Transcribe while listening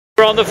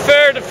We're on the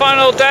third and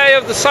final day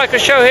of the cycle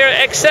show here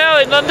at Excel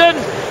in London.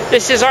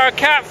 This is our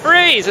Cat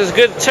 3s. There's a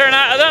good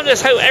turnout of them.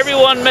 Let's hope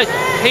everyone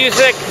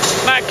music.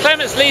 Matt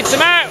Clements leads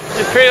them out.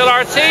 Imperial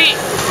RT.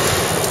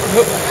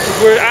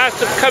 We're asked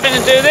to come in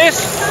and do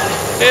this.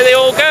 Here they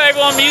all go.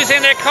 Everyone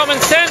using their common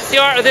sense. The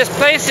art of this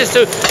place is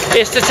to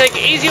take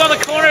it easy on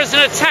the corners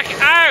and attack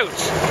out.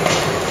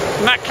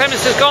 Matt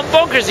Clements has gone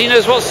bonkers. He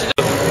knows what to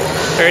do.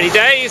 Early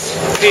days.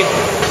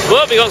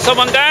 Whoop, we got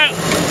someone down.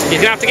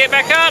 He's gonna have to get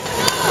back up.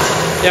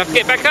 You have to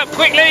get back up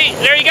quickly.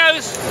 There he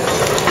goes.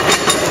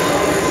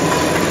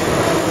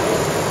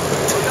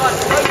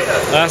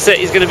 That's it.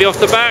 He's going to be off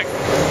the back.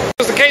 That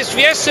was the case for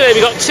yesterday. We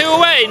got 2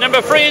 away.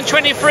 Number 3 and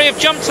 23 have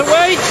jumped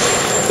away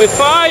with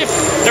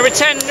 5. Number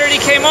 10 nearly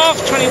came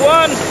off.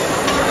 21.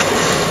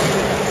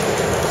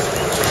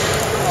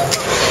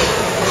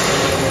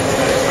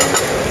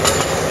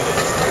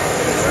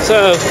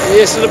 So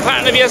this is the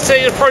pattern of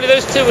yesterday. Probably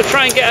those two will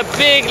try and get a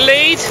big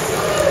lead.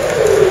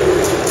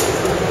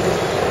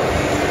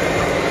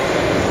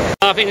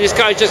 I think this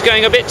guy's just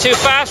going a bit too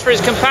fast for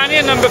his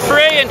companion, number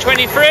 3 and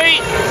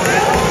 23.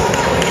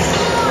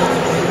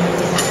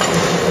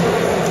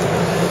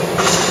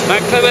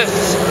 Matt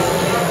Clements.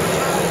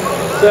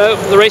 So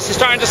the race is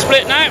starting to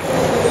split now.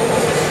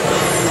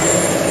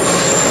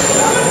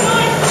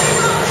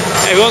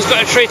 Everyone's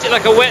got to treat it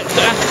like a wet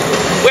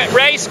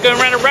race,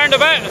 going around a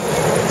roundabout.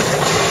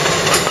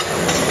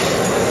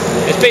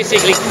 It's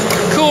basically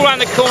cool around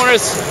the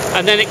corners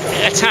and then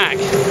attack.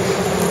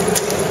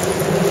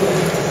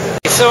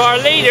 So our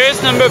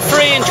leaders, number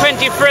 3 and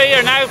 23,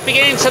 are now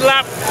beginning to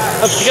lap.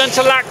 Have begun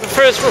to lap the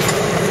first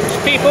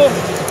people.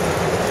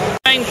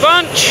 Main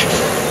bunch.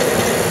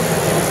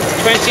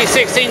 20,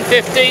 16,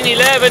 15,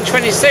 11,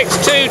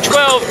 26, 2,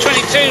 12,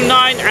 22,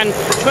 9, and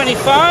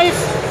 25.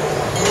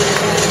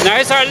 Now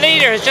here's our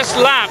leader has just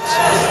lapped.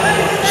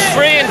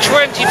 3 and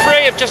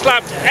 23 have just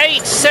lapped 8,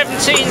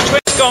 17,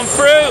 20 gone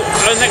through.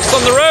 And next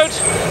on the road.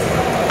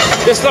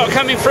 This lot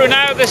coming through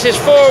now. This is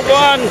 4,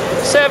 1,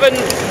 7.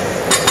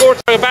 We're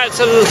about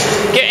to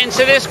get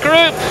into this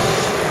group.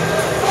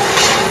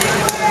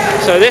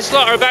 So this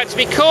lot are about to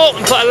be caught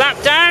and put a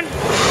lap down.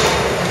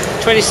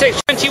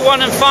 26,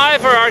 21 and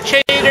 5 are our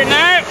cheerleader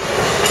now.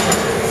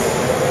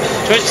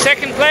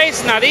 22nd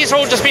place. Now these are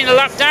all just been a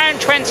lap down.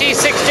 20,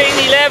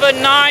 16,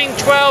 11, 9,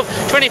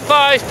 12,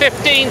 25,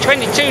 15,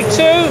 22,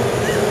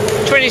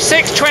 2.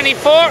 26,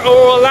 24 are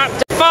all a lap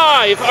down.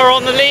 5 are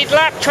on the lead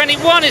lap.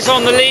 21 is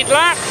on the lead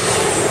lap.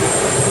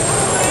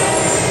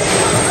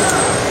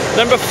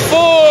 Number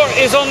 4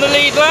 is on the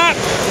lead lap.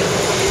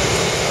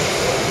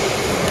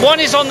 1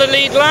 is on the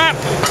lead lap.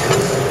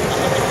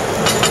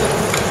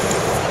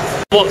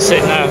 What's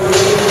it now?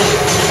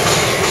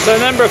 So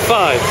number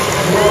 5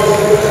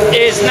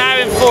 is now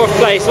in 4th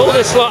place. All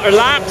this lot are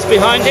laps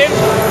behind him.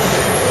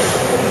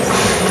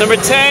 Number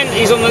 10,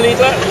 he's on the lead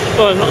lap.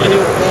 Oh, not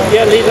anymore.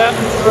 Yeah, lead lap.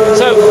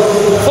 So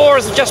 4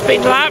 has just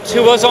been lapped,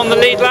 who was on the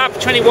lead lap.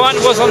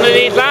 21 was on the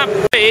lead lap.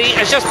 He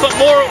has just put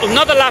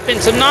another lap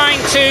into 9,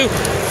 2,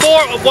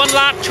 4 at 1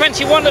 lap,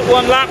 21 at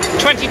 1 lap,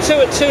 22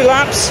 at 2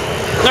 laps,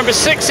 number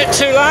 6 at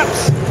 2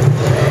 laps,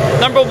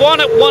 number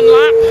 1 at 1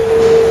 lap,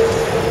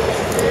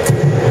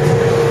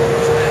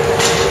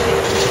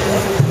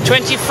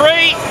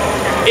 23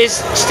 is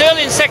still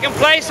in 2nd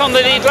place on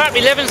the lead lap,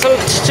 11's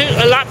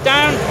a lap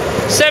down,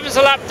 7's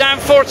a lap down,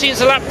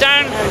 14's a lap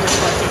down,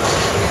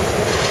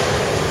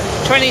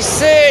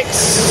 26,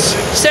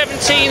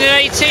 17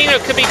 and 18,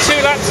 it could be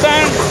 2 laps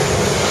down,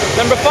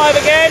 number 5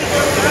 again.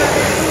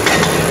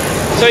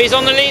 So he's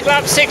on the lead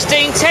lap,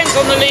 16, 10's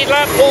on the lead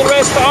lap, all the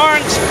rest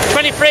aren't.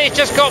 23 has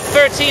just got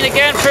 13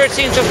 again,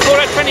 13 just caught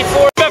at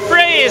 24. Number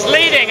 3 is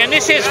leading, and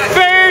this is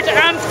 3rd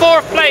and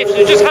 4th place.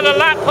 We just had a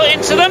lap put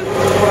into them.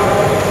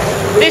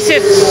 This is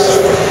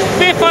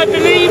 5th, I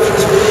believe.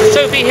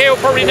 Sophie here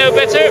will probably know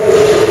better.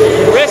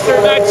 The rest are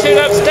now 2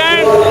 laps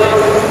down.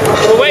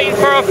 We're waiting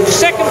for our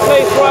 2nd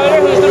place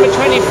rider, who's number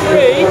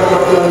 23.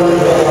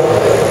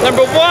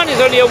 Number 1 is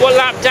only a 1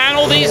 lap down.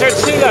 All these are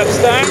 2 laps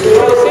down.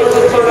 26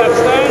 is 2 laps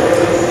down.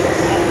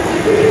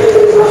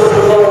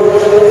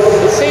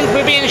 It seems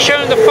we're being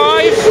shown the 5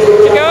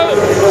 to go.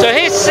 So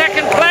here's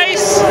 2nd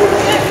place.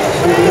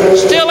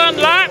 Still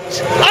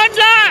unlapped.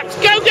 Unlapped!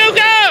 Go, go,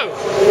 go!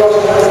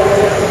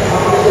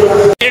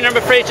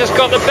 Number 3 just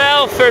got the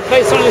bell. 3rd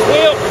place on his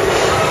wheel.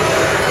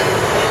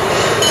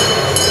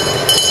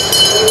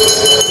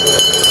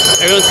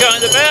 Everyone's got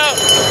the bell.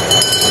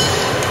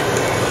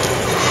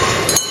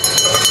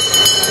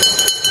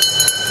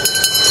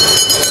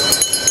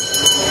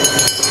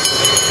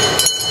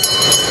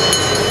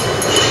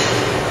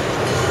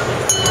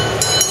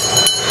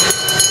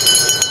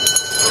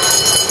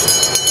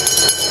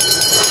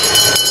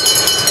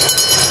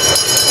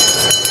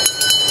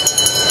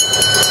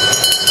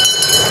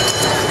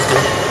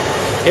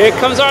 Here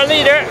comes our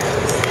leader,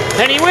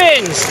 and he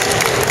wins.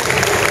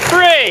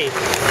 3,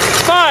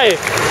 5,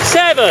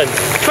 7,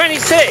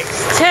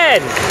 26,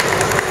 10,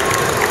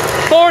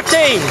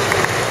 14,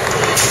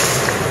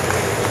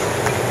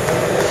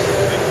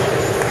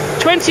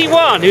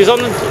 21, who's on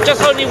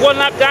just only 1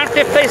 lap down,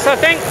 5th place I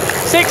think,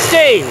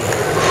 16,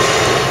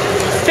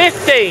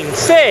 15,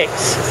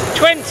 6,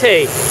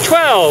 20,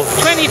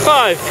 12,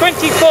 25,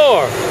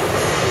 24.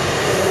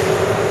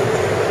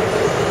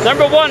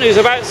 Number 1, who's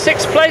about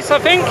 6th place, I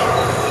think.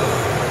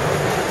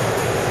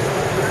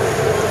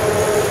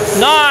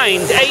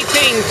 9,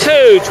 18,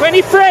 2,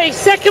 23,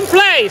 2nd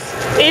place,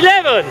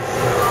 11.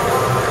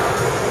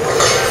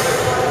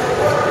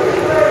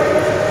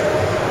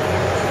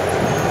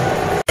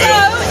 So,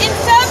 in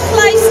 3rd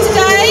place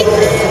today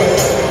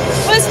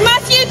was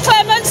Matthew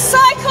Clement's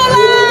Cycle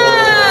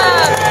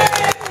Lab.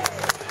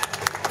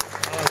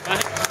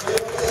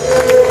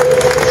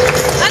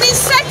 And in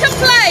 2nd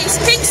place,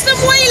 Kingston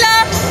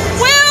Wheeler,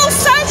 Will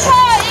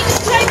Soper in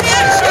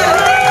Premiership.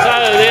 So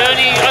the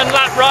only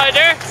unlapped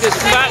rider, this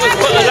Matt was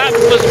put a lap,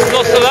 was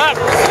lost a lap.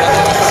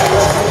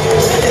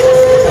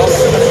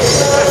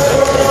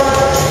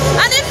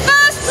 And in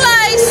 1st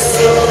place,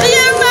 the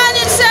young man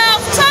himself,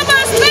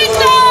 Thomas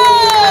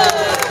Bignall.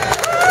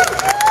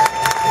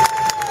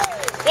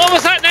 What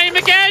was that name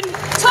again?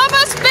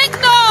 Thomas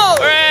Bignall.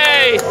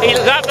 Hooray! He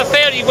lapped the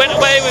field, he went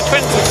away with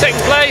 22nd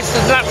place,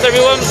 and lapped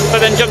everyone, but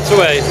then jumped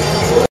away.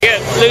 Yeah,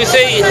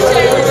 Lucy.